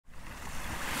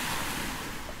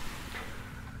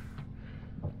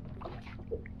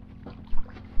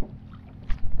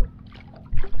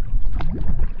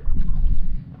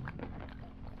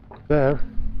There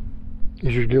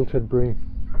is your Gilthead Bream.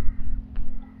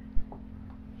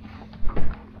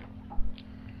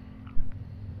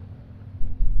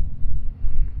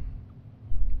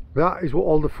 That is what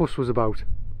all the fuss was about.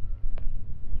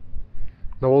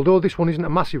 Now, although this one isn't a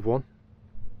massive one,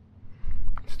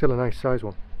 it's still a nice size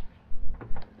one.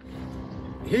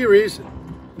 Here is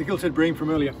the Gilthead Bream from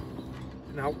earlier.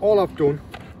 Now, all I've done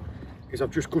is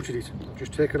I've just gutted it. I've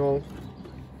just taken all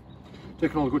the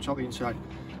guts out the inside.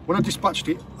 When I dispatched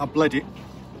it, I bled it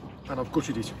and I've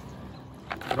gutted it.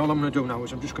 And all I'm going to do now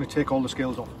is I'm just going to take all the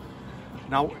scales off.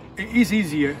 Now, it is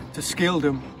easier to scale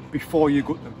them before you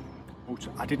gut them, but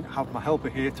I didn't have my helper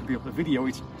here to be able to video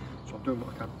it, so I'm doing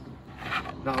what I can.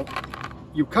 Now,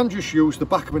 you can just use the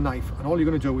back of a knife, and all you're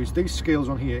going to do is these scales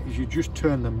on here is you just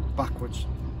turn them backwards.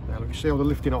 Now, let me see how they're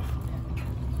lifting off.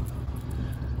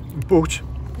 But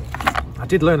I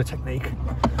did learn a technique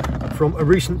from a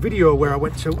recent video where I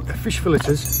went to a fish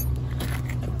filleters,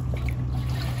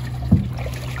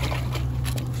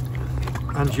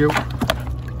 and you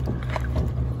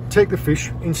take the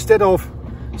fish, instead of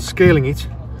scaling it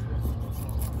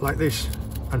like this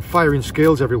and firing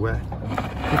scales everywhere,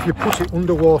 if you put it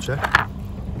underwater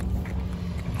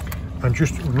and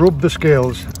just rub the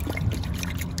scales,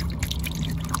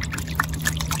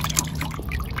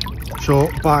 so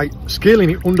by scaling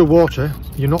it underwater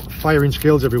you're not firing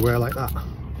scales everywhere like that,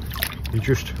 you're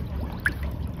just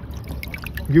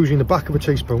using the back of a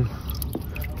teaspoon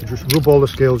to just rub all the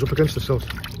scales up against the silt.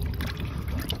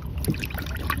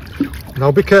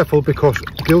 Now be careful, because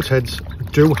giltheads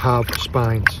do have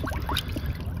spines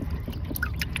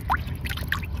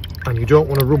and you don't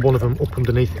want to rub one of them up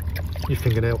underneath your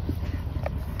fingernail.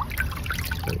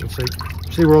 So you can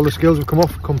see where all the scales have come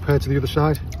off compared to the other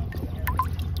side.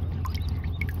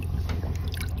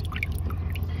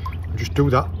 And just do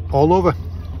that all over.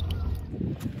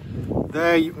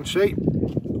 There you can see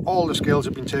all the scales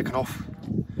have been taken off,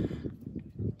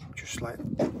 just like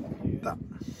that.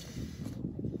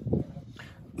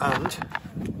 And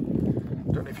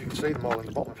I don't know if you can see them all in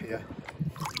the bottom of here,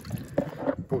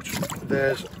 but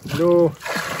there's no,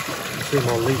 see them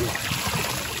all leaving.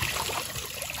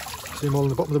 See them all in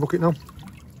the bottom of the bucket now?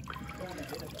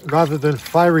 Rather than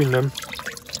firing them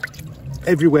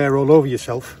everywhere all over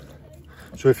yourself,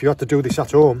 so if you had to do this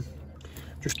at home,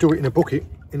 just do it in a bucket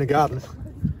in a garden,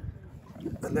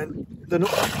 and then they're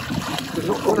not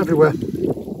going everywhere.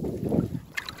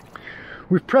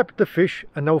 We've prepped the fish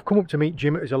and now we've come up to meet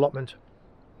Jim at his allotment.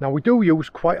 Now, we do use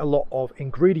quite a lot of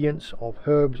ingredients, of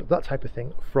herbs, of that type of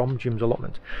thing from Jim's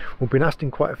allotment. We've been asked in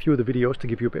quite a few of the videos to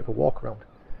give you a bit of a walk around.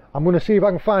 I'm going to see if I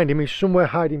can find him. He's somewhere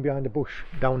hiding behind a bush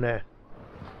down there.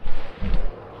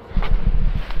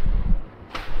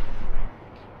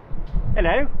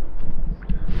 Hello.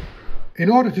 In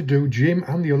order to do Jim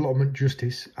and the allotment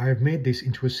justice, I have made this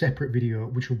into a separate video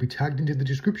which will be tagged into the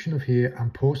description of here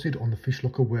and posted on the Fish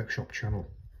Locker Workshop channel.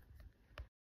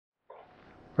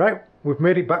 Right, we've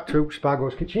made it back to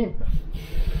Spargo's kitchen.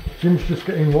 Jim's just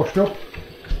getting washed up.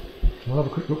 We'll have a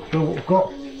quick look through what we've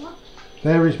got.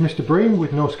 There is Mr. Bream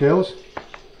with no scales.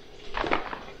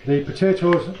 The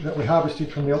potatoes that we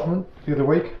harvested from the allotment the other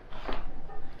week.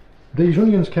 These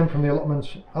onions came from the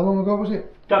allotments, how long ago was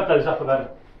it? Dug those up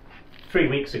about 3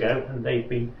 weeks ago, and they've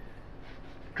been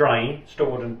drying,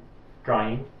 stored and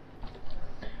drying.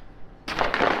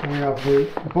 We have the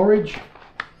borage,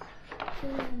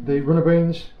 the runner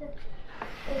beans.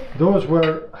 Those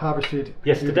were harvested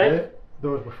yesterday.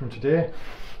 Those were from today.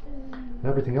 And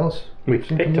everything else. We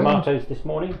picked tomatoes this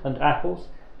morning and apples,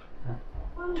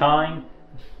 thyme,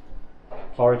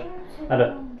 forage, and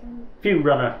a few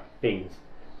runner beans.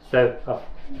 So I'll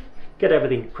get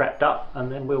everything prepped up and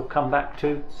then we'll come back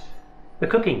to the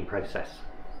cooking process.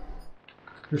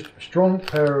 Just a strong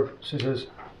pair of scissors,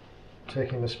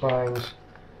 taking the spines.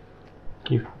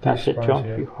 That's it, John.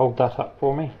 Here. You hold that up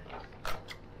for me.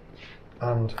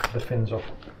 And the fins off.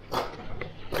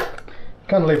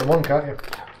 Can leave them on, can't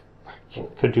you?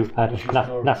 Could you had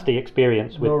a nasty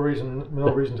experience with? No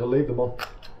reason to leave them on.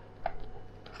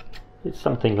 It's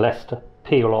something less to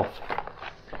peel off.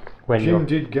 When Jim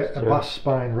did get a bass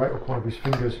spine right up one of his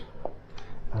fingers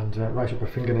and right up a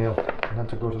fingernail, and had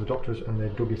to go to the doctors and they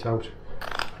dug it out.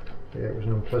 Yeah, it was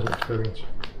an unpleasant experience.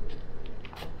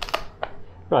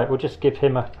 Right, we'll just give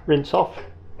him a rinse off.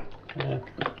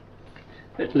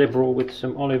 Bit liberal with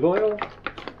some olive oil.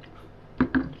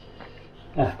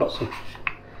 I've got some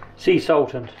sea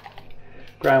salt and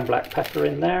ground black pepper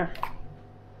in there.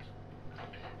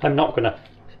 I'm not going to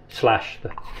slash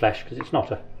the flesh because it's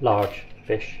not a large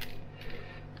fish.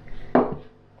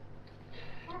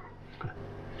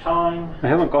 Thyme. I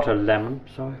haven't got a lemon,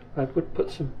 so I would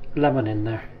put some lemon in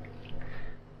there.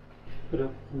 Put a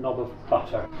knob of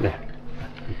butter. There.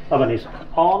 Oven is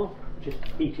on, just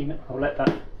heating it. I'll let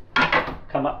that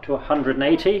come up to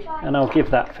 180 and I'll give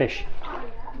that fish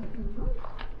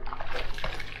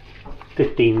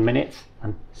 15 minutes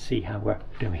and see how we're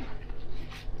doing.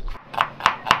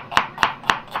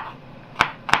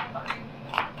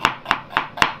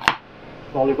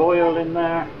 Olive oil in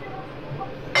there.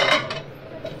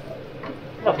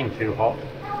 Nothing too hot.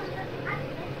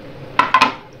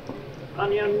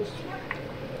 Onions,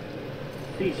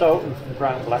 sea salt and some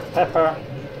ground black pepper.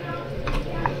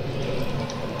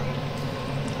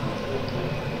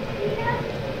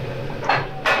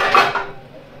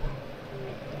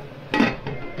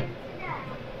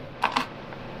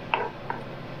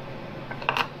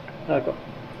 I've got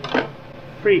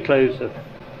 3 cloves of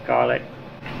garlic.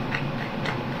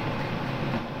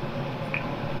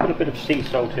 Put a bit of sea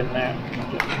salt in there.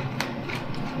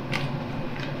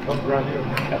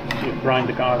 Just grind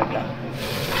the garlic up.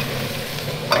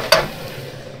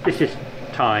 This is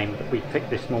thyme that we picked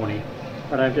this morning,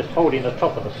 and I'm just holding the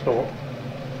top of the stalk.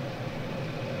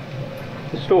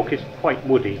 The stalk is quite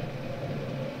woody,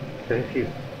 so if you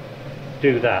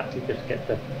do that, you just get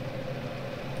the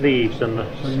leaves and the...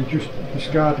 So you're just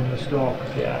discarding the stalk?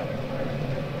 Yeah.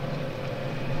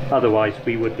 Otherwise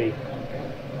we would be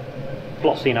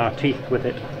flossing our teeth with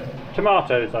it.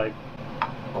 Tomatoes, I'm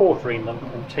quartering them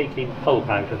and taking pulp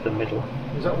out of the middle.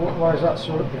 Is that why is that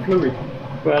sort of fluid?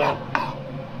 Well,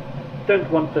 I don't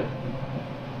want the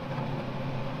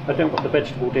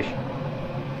vegetable dish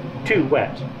too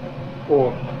wet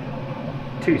or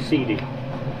too seedy.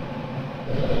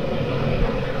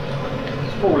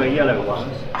 Smaller yellow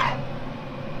ones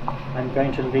I'm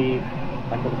going to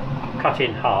cut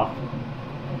in half,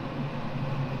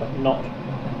 but not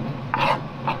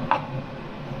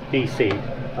de-seed.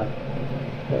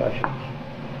 So I should.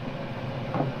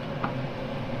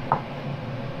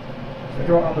 They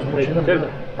don't have as much in them, don't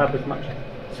have as much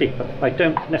seed, but I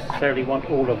don't necessarily want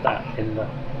all of that in the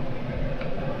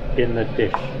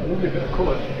dish. A lovely bit of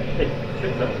colour. It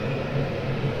should look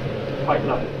quite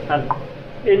lovely. And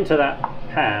into that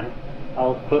pan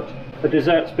I'll put a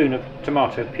dessert spoon of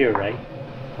tomato puree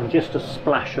and just a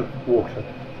splash of water.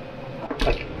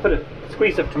 I put a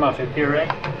squeeze of tomato puree, a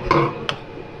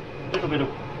little bit of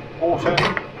water,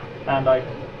 and I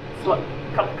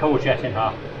cut the courgette in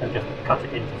half and just cut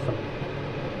it into some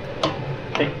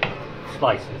thick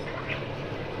slices.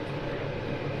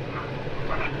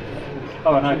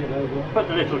 Oh, and I put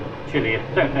a little chilli.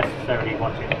 I don't necessarily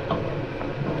want it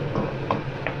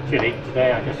chilli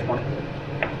today, I just want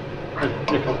a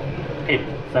little hint,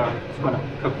 so I'm just going to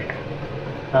cook it.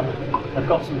 I've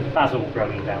got some basil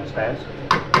growing downstairs.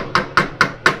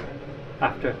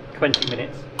 After 20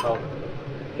 minutes I'll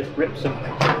just rip some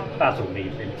basil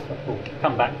leaves in, so we'll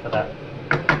come back to that.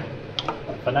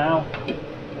 But for now,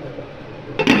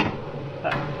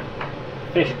 that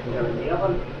fish can go in the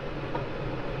oven.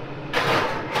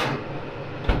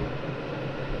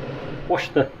 Wash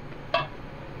the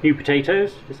new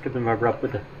potatoes, just give them a rub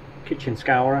with the kitchen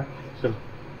scourer, some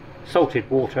salted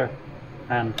water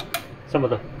and some of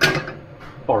the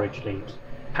forage leaves.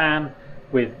 Pan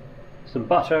with some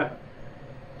butter,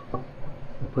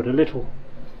 put a little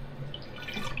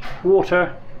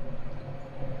water,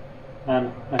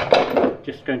 and I'm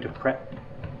just going to prep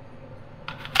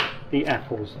the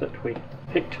apples that we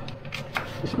picked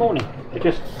this morning. I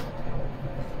just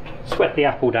sweat the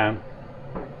apple down,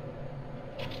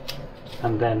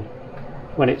 and then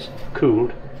when it's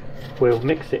cooled we'll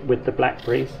mix it with the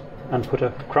blackberries and put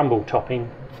a crumble topping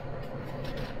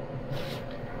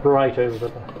right over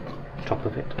the top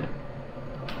of it.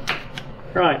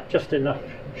 Right, just enough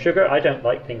sugar. I don't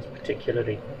like things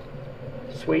particularly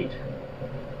sweet,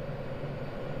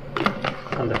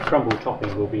 and the crumble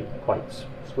topping will be quite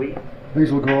sweet.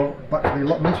 These will go back to the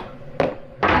allotment.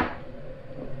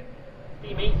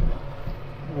 Steamy.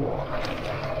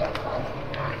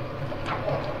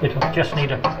 It'll just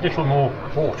need a little more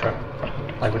water,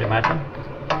 I would imagine.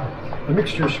 The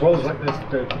mixture swells like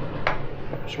the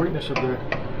sweetness of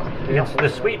the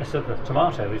sweetness of the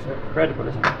tomato is incredible,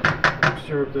 isn't it? The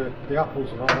mixture of the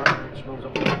apples and all that, it smells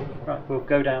up. Right, we'll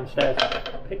go downstairs,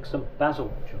 pick some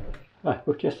basil. Right,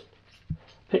 we'll just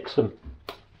pick some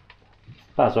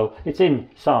basil. It's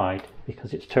inside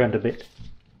because it's turned a bit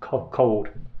cold,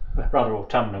 rather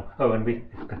autumnal. Oh, and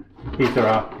these are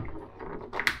our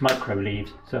micro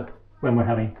leaves, so when we're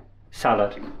having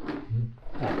salad.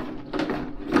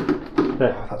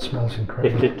 That smells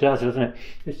incredible. It does, doesn't it?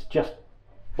 It's just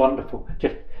wonderful.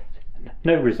 Just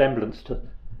no resemblance to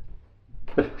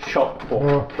the shop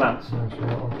for plants.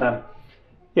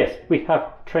 Yes, we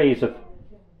have trays of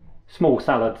small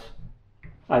salads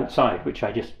outside, which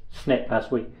I just snip as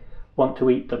we want to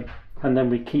eat them, and then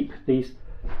we keep these.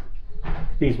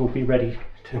 These will be ready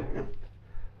to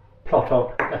plot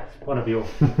on. That's one of your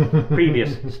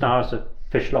previous stars of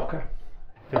fish locker.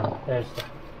 There's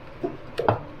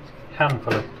the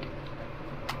handful of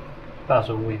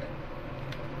basil we've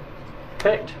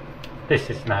picked. This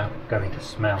is now going to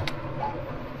smell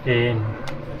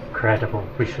incredible.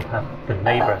 We shall have the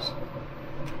neighbours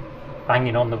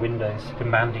banging on the windows,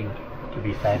 demanding to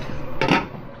be fed.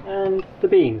 And the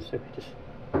beans, so we just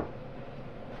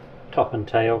top and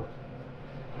tail,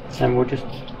 and we'll just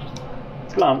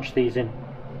blanch these in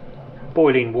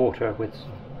boiling water with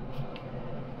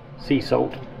sea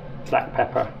salt, black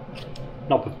pepper,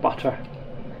 knob of butter.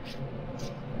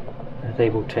 They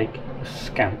will take a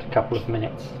scant couple of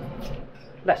minutes,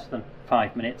 less than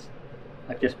 5 minutes.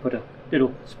 I've just put a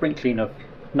little sprinkling of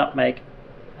nutmeg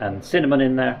and cinnamon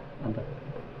in there, and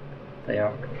they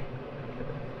are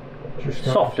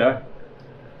softer.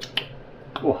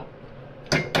 Oh.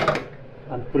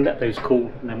 And we'll let those cool,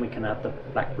 and then we can add the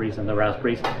blackberries and the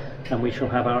raspberries, and we shall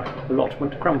have our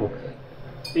allotment crumble.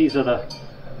 These are the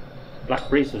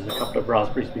blackberries. There's a couple of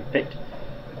raspberries we've picked.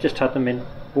 Just had them in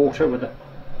water with a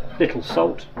little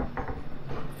salt.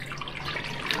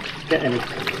 Get any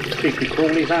creepy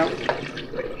crawlies out.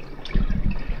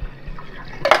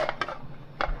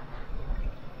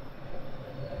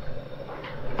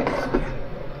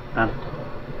 And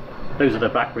those are the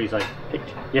blackberries I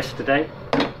picked yesterday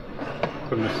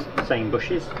from the same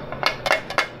bushes.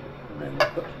 And then we'll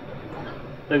put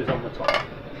those on the top.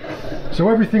 So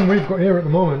everything we've got here at the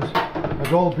moment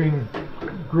has all been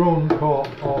grown, caught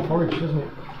or foraged, isn't it?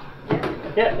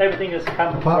 Yeah, everything has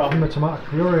come apart from the tomato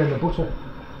puree and the butter.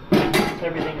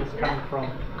 Everything has come from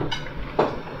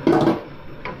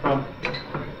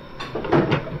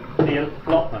the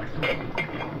allotment.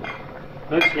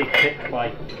 Mostly picked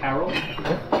by Carol.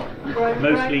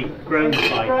 Mostly grown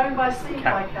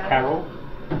by Carol.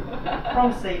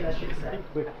 From seed, I should say.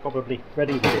 We're probably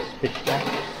ready with this fish now,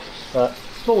 but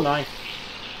small knife.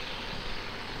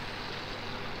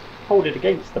 Hold it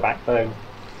against the backbone.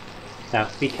 Now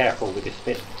be careful with this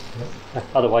bit,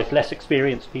 otherwise less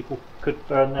experienced people could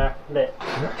burn their lip.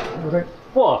 Yeah,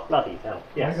 what bloody hell!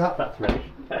 Yes, like that's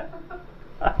ready.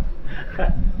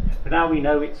 But now we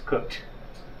know it's cooked.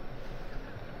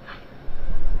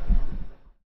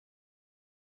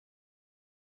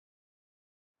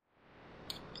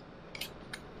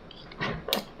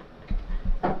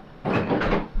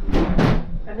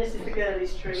 And this is the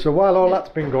girlies' treat. So while all that's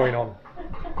been going on,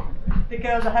 the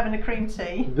girls are having a cream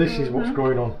tea. This is what's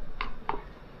going on.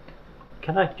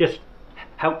 Can I just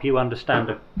help you understand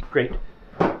a great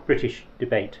British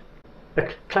debate? A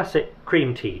classic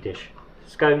cream tea dish.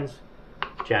 Scones,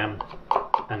 jam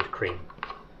and cream.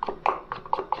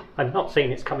 I'm not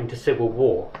saying it's coming to civil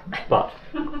war, but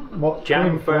What,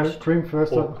 jam first, cream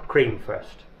first or cream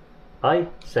first? I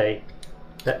say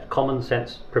let common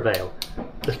sense prevail.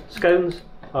 The scones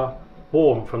are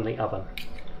warm from the oven.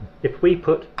 If we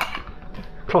put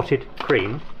clotted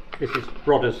cream, this is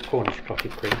Rodder's Cornish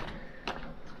clotted cream,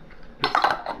 it's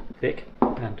thick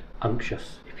and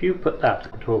unctuous. If you put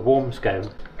that into a warm scone,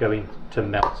 going to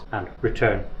melt and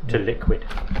return to liquid.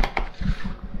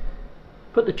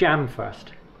 Put the jam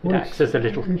first. It acts as a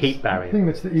little heat barrier. I think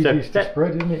that's the easiest to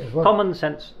spread, isn't it, as well? Common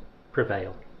sense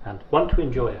prevail, and want to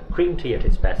enjoy a cream tea at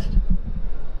its best.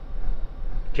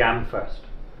 Jam first.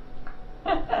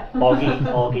 Oggy,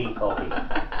 oggy, oggy.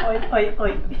 Oi, oi,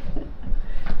 oi.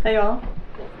 There you are.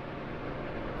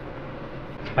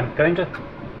 I'm going to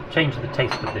change the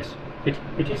taste of this.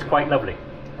 It is quite lovely,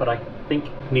 but I think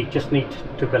just need to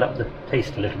develop the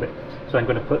taste a little bit. So I'm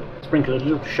going to sprinkle a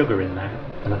little sugar in there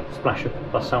and a splash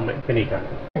of balsamic vinegar.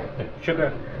 The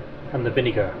sugar and the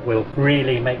vinegar will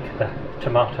really make the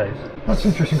tomatoes. That's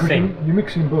interesting because sing. you're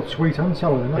mixing both sweet and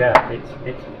sour, isn't it? Yeah,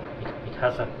 it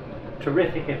has a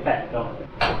terrific effect on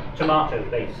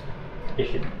tomato-based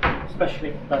dishes,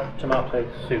 especially like tomato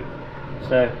soup.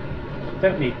 So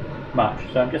don't need much.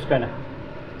 So I'm just going to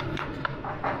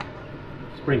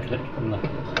sprinkle it from the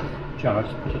jar.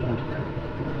 Just put it onto there.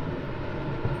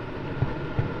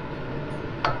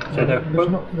 So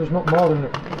there's not more than a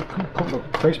couple of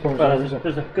teaspoons. Well, there, is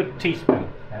there's a good teaspoon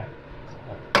there.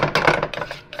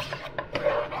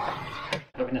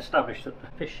 Having established that the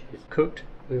fish is cooked,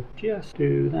 we'll just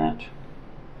do that.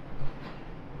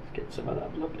 Let's get some of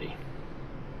that lovely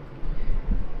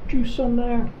juice on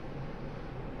there.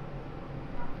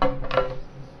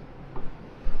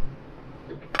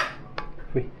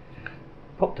 We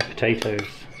pop the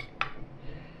potatoes.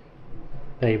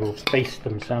 They will baste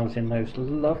themselves in those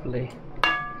lovely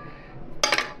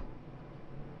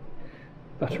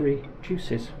buttery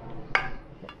juices.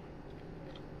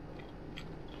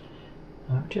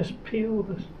 I'll just peel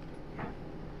the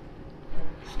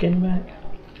skin back.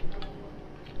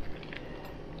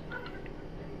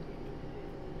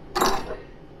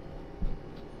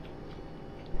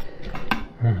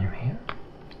 And there we are.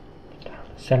 Down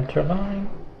the centre line.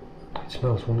 It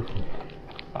smells wonderful.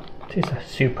 It is a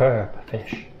superb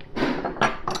fish.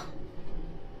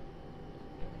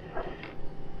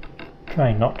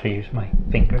 Trying not to use my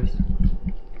fingers.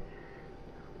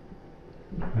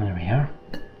 There we are.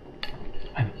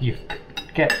 And you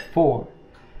get 4.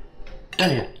 It's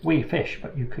only a wee fish,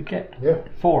 but you could get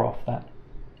 4 off that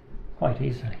quite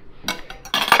easily.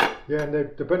 Yeah, and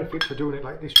the benefit for doing it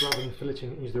like this rather than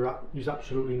filleting is there is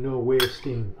absolutely no waste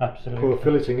in poor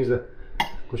filleting, is there?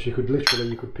 Because you could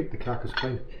pick the carcass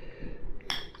clean.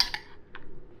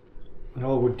 And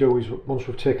all we'd do is, once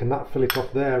we've taken that fillet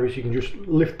off there, is you can just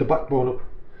lift the backbone up,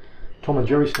 Tom and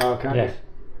Jerry style, can't you?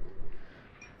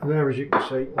 And there, as you can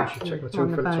see, once you've taken the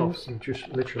 2 fillets off, you've just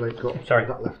literally got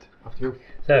that left. After you.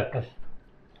 So,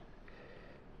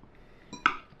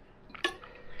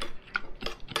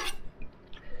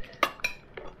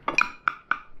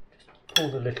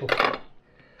 pull the little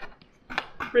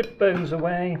rib bones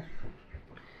away.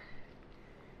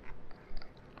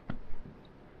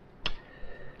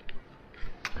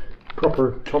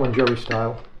 Proper Tom and Jerry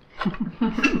style.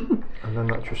 And then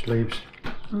that just leaves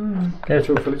 2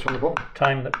 fillets on the bottom.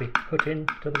 Thyme that we put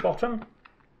into the bottom.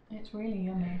 It's really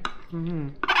yummy.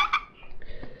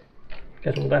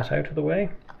 Get all that out of the way.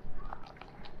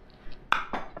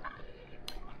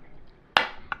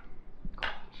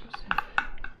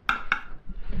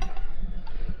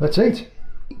 Let's eat.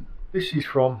 This is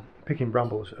from picking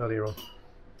brambles earlier on.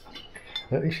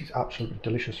 This is absolutely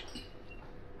delicious.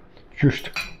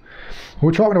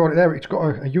 We're talking about it there, it's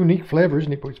got a unique flavour,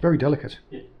 isn't it? But it's very delicate.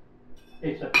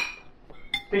 It's a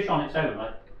fish on its own,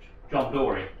 like John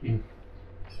Dory. You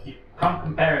can't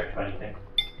compare it to anything.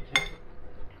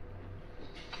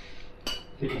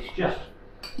 It is just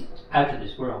out of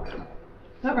this world.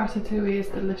 That ratatouille is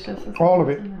delicious. All of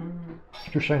it.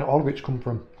 Just saying, all of it's come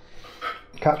from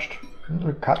caught,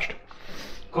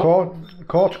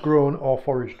 grown or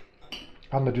foraged.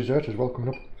 And the dessert as well coming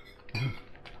up.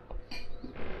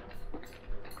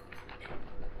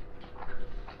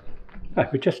 Right,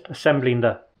 we're just assembling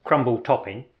the crumble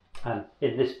topping, and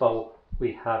in this bowl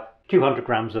we have 200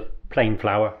 grams of plain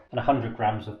flour and 100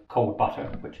 grams of cold butter,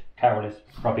 which Carol is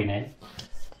rubbing in.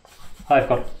 I've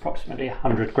got approximately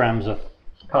 100 grams of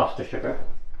caster sugar,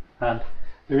 and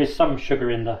there is some sugar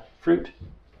in the fruit,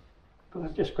 but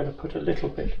I'm just going to put a little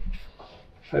bit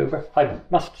over. I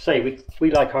must say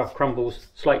we like our crumbles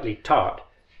slightly tart,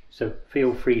 so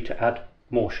feel free to add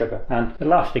more sugar. And the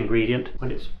last ingredient,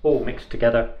 when it's all mixed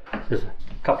together, there's a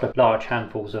couple of large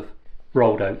handfuls of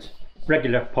rolled oats,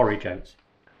 regular porridge oats.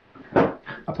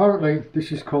 Apparently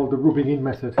this is called the rubbing in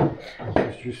method.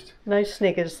 It's just No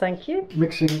sniggers, thank you.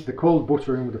 mixing the cold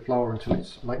butter in with the flour until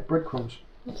it's like breadcrumbs.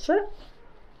 That's it.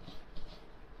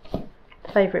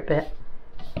 Favourite bit.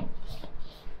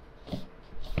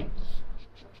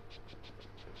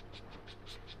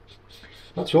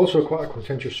 That's also quite a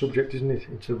contentious subject, isn't it?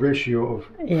 It's a ratio of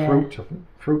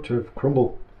fruit to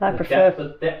crumble. I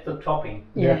prefer depth of topping.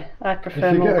 Yeah, I prefer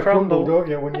If you more get a crumble, crumble. don't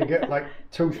you? When you get like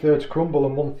 2/3 crumble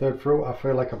and 1/3 fruit, I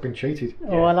feel like I've been cheated.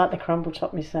 Oh, I like the crumble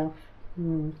top myself.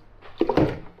 And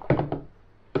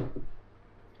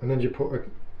then you put a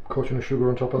coating of sugar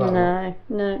on top of that.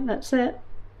 No, that's it.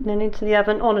 Then into the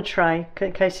oven on a tray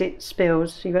in case it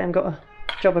spills. You haven't got a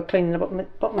job of cleaning the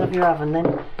bottom of your oven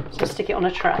then. So stick it on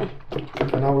a tray.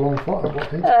 And how long for that? What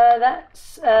thing?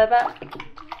 That's about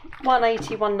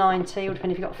 180, 190, or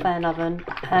depending if you've got a fan oven,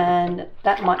 and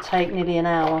that might take nearly an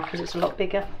hour because it's a lot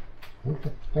bigger. Okay,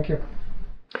 thank you.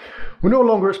 We're no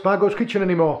longer at Spargo's Kitchen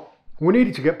anymore. We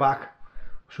needed to get back,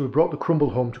 so we brought the crumble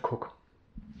home to cook.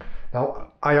 Now,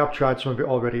 I have tried some of it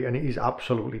already and it is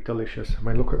absolutely delicious. I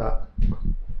mean, look at that.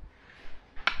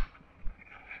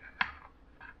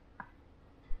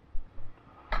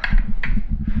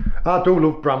 I do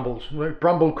love brambles.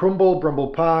 Bramble crumble, bramble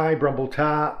pie, bramble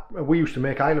tart. We used to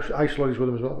make ice lollies with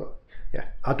them as well. But yeah,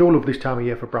 I do love this time of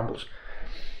year for brambles.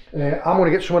 I'm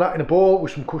going to get some of that in a bowl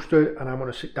with some custard and I'm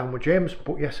going to sit down with James.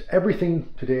 But yes, everything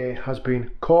today has been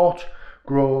caught,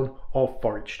 grown or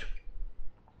foraged.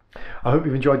 I hope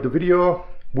you've enjoyed the video.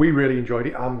 We really enjoyed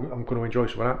it. I'm going to enjoy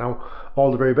some of that now. All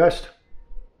the very best.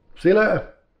 See you later.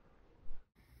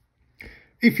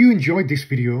 If you enjoyed this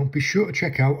video, be sure to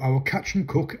check out our Catch and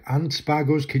Cook and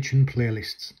Spargo's Kitchen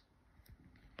playlists.